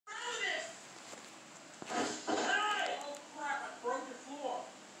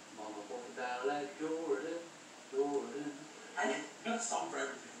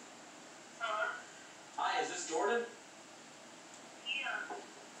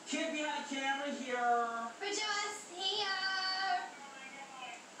Hey, behind the camera here. We're just here.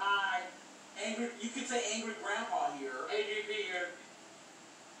 Hi. Angry. You could say angry grandpa here. AGP here.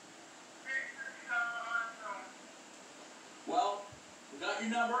 Well, we got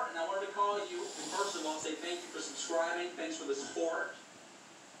your number, and I wanted to call you. And first of all, say thank you for subscribing. Thanks for the support.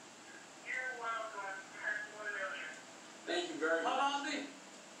 You're welcome. Thank you very much. How about me?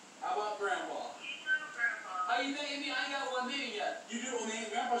 How about grandpa? How you thinking me? I ain't got one meeting yet. You do on the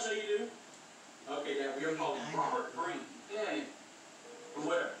grandpa show you do? Okay, Dad, we are calling Robert Green. Yeah. From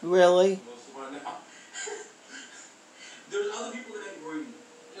where? Really? Most of one now. There's other people that ain't Green.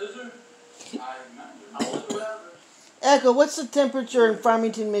 Is there? I remember. I'll look around. Echo, what's the temperature in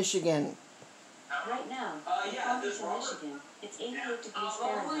Farmington, Michigan? Right now, in Yeah, this Farmington, Robert. Michigan, it's 88 degrees Robert,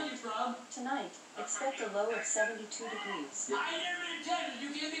 where are you Fahrenheit. from? Tonight, expect a low of 72 degrees. I never intended. You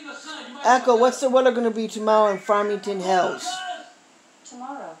gave me the sun. You might Echo, what's the weather going to be tomorrow in Farmington Hills?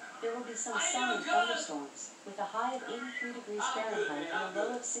 Tomorrow, there will be some sun and thunderstorms, with a high of 83 degrees Fahrenheit and a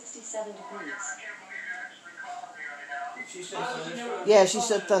low of 67 degrees. She said thunderstorm. Yeah, she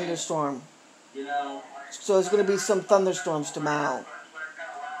said thunderstorm. You know, So it's going to be some thunderstorms tomorrow.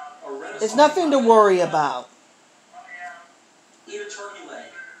 a Renaissance. It's nothing to worry about. Eat a turkey leg.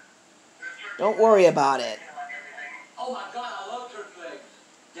 Don't worry about it. Oh my God, I love turkey legs.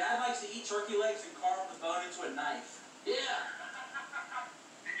 Dad likes to eat turkey legs and carve the bone into a knife. Yeah.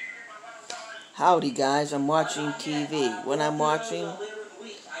 Howdy, guys. I'm watching TV. When I'm watching, Later in the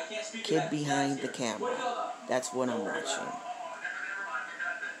week. I can't speak to Kid that because Behind Dad's the here. Camera. That's what I'm watching.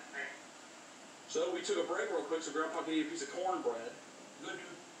 So we took a break real quick so Grandpa could eat a piece of cornbread. Good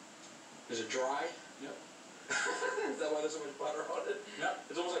dude. Is it dry? Yep. Is that why there's so much butter on it? Yep.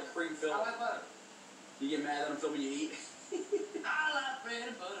 It's almost like cream I filling. like butter. You get mad at him filming you eat? I like bread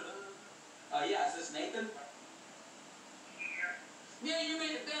and butter. Yeah, is this Nathan? Yeah, you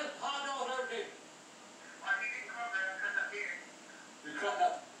made a better hot dog every day. You're cutting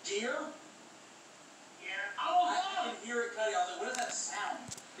up deer? I can hear it cutting. I was like, what is that sound?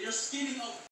 You're skinning up